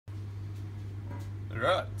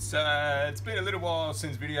Right, so it's been a little while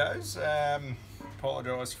since videos.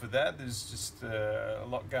 Apologise for that. There's just a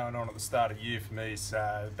lot going on at the start of the year for me.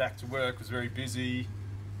 So back to work, was very busy.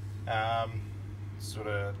 Sort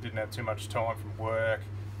of didn't have too much time from work.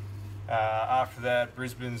 After that,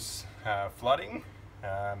 Brisbane's flooding.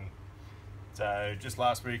 So just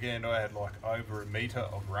last weekend I had like over 1 metre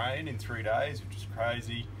of rain in 3 days, which is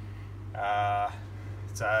crazy.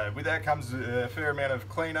 So with that comes a fair amount of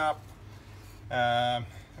cleanup.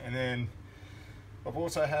 And then I've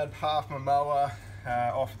also had half my mower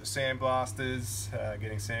off at the sandblasters,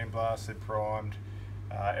 getting sandblasted, primed,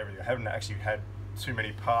 everything. I haven't actually had too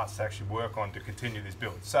many parts to actually work on to continue this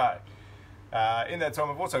build. So in that time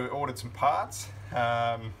I've also ordered some parts.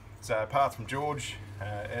 So parts from George,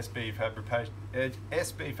 SB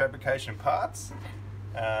Fabrication Parts,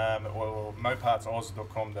 or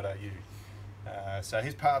mopartsoz.com.au. So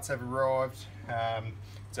his parts have arrived.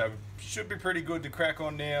 So should be pretty good to crack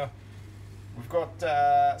on now. We've got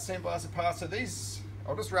sandblasted parts. So these,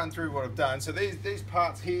 I'll just run through what I've done. So these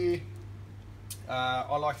parts here,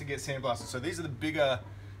 I like to get sandblasted. So these are the bigger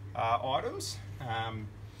items.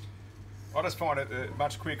 I just find it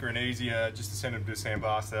much quicker and easier just to send them to a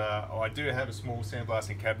sandblaster. I do have a small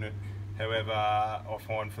sandblasting cabinet. However, I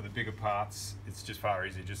find for the bigger parts, it's just far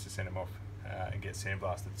easier just to send them off and get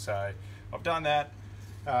sandblasted. So I've done that.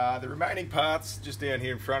 The remaining parts just down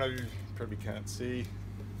here in front of you, probably can't see.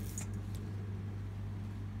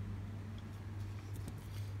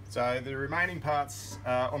 So the remaining parts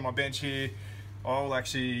on my bench here, I'll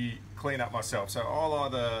actually clean up myself. So I'll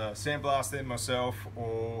either sandblast them myself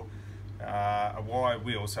or a wire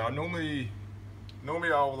wheel. So normally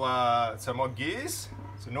I'll so my gears.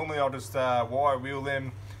 So normally I'll just wire wheel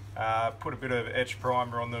them, put a bit of etch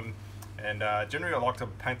primer on them, and generally I like to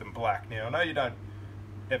paint them black. Now I know you don't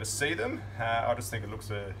ever see them. I just think it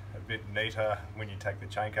looks a bit neater when you take the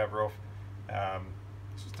chain cover off.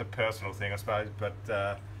 It's just a personal thing, I suppose,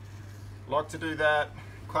 but like to do that.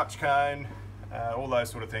 Clutch cane, all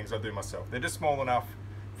those sort of things I do myself. They're just small enough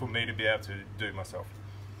for me to be able to do myself.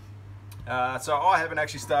 So I haven't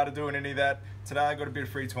actually started doing any of that today. I got a bit of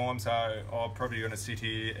free time, so I'm probably going to sit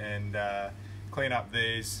here and clean up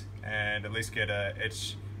these and at least get a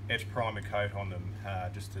etch primer coat on them,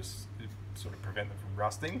 just to sort of prevent them from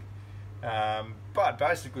rusting. But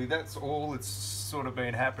basically that's all that's sort of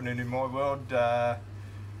been happening in my world. I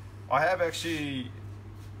have actually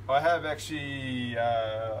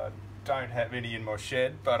don't have any in my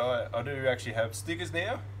shed, but I do actually have stickers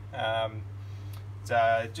now.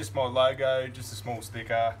 So just my logo, just a small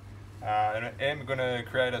sticker, and I am going to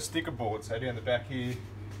create a sticker board. So down the back here,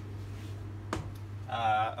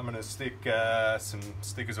 I'm going to stick some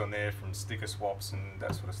stickers on there from sticker swaps and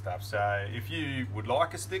that sort of stuff. So if you would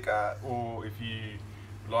like a sticker, or if you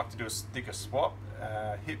would like to do a sticker swap,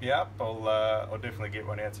 hit me up. I'll definitely get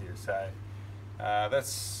one out to you. So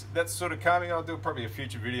that's sort of coming. I'll do probably a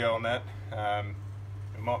future video on that.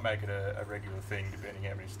 We might make it a regular thing depending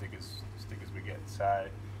how many stickers we get. So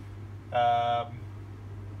I'll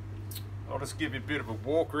just give you a bit of a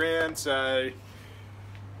walk around. So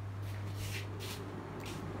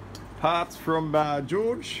parts from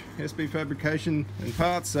George, SB Fabrication and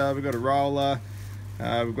Parts. We've got a roller,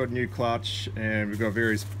 we've got a new clutch, and we've got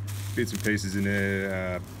various bits and pieces in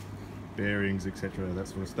there, bearings, etc., that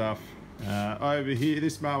sort of stuff. Over here,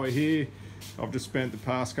 this mower here, I've just spent the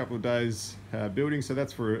past couple of days building. So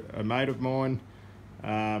that's for a mate of mine.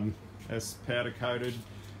 It's powder coated,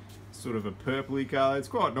 sort of a purpley colour. It's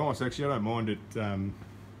quite nice actually, I don't mind it.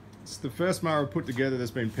 It's the first mower I've put together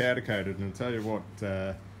that's been powder coated, and I'll tell you what,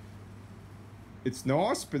 it's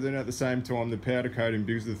nice, but then at the same time the powder coating,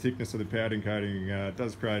 because of the thickness of the powder coating,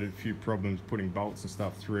 does create a few problems putting bolts and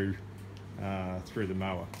stuff through the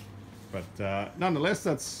mower. But nonetheless,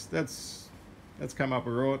 that's come up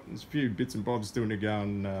alright. There's a few bits and bobs still to go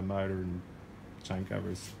on motor and chain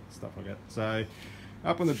covers, stuff like that. So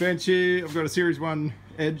up on the bench here, I've got a Series 1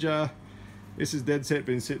 edger. This is dead set,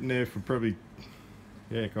 been sitting there for probably,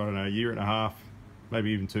 yeah, I don't know, 1.5 years, maybe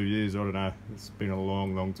even 2 years, I don't know. It's been a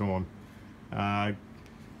long time.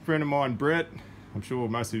 Friend of mine, Brett, I'm sure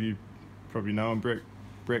most of you probably know him, Brett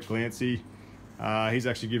Glancy. He's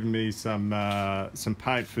actually given me some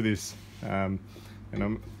paint for this, and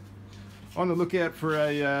I'm on the lookout for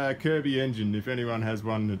a Kirby engine. If anyone has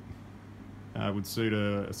one that would suit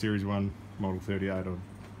a Series 1 Model 38, I'd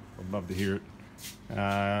love to hear it.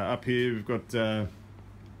 Up here we've got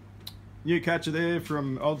new catcher there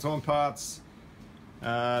from Old Time Parts.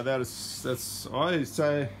 That's I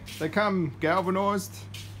say they come galvanised.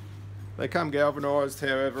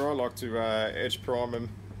 However, I like to etch prime them,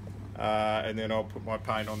 and then I'll put my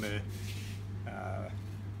paint on there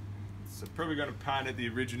So probably going to paint it the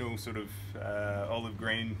original sort of olive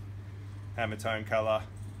green hammer tone colour.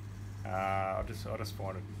 I just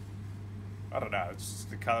find it, I don't know, it's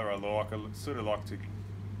just the colour I like. I sort of like to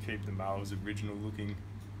keep the males original looking.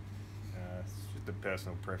 It's just a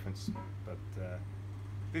personal preference, but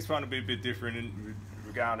this one will be a bit different, and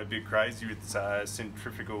we're going a bit crazy with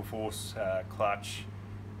centrifugal force clutch.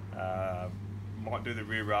 Might do the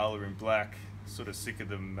rear roller in black, sort of sick of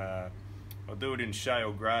them. I'll do it in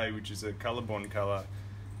shale grey, which is a colour-bond colour.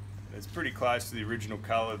 It's pretty close to the original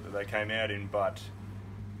colour that they came out in, but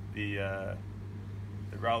the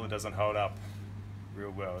roller doesn't hold up real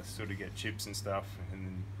well. It sort of get chips and stuff, and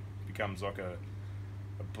then it becomes like a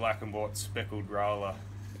black and white speckled roller,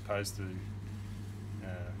 opposed to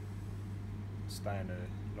staying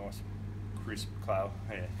a nice crisp colour.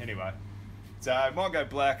 Yeah, anyway, so I might go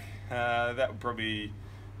black. That would probably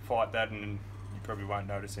fight that, and you probably won't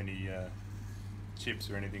notice any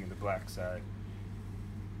chips or anything in the black. So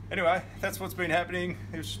anyway, that's what's been happening.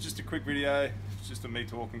 It was just a quick video. It's just me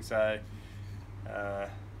talking. So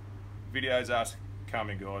videos are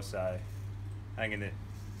coming, guys, so hang in there.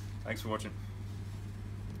 Thanks for watching.